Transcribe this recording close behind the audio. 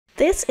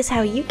This is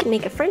how you can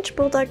make a French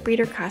Bulldog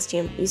breeder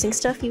costume using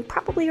stuff you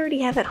probably already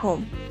have at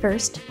home.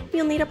 First,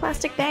 you'll need a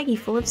plastic baggie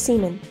full of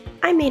semen.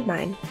 I made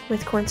mine,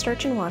 with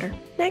cornstarch and water.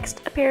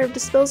 Next, a pair of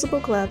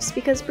disposable gloves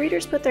because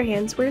breeders put their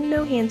hands where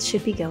no hands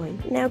should be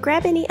going. Now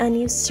grab any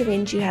unused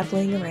syringe you have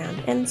laying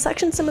around and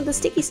suction some of the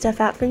sticky stuff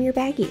out from your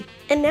baggie.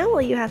 And now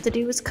all you have to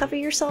do is cover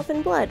yourself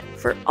in blood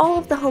for all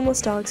of the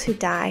homeless dogs who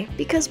die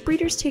because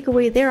breeders take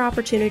away their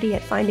opportunity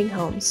at finding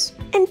homes.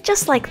 And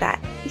just like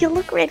that, you'll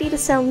look ready to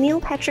sell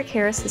Neil Patrick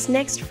Harris's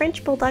next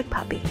French Bulldog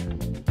puppy.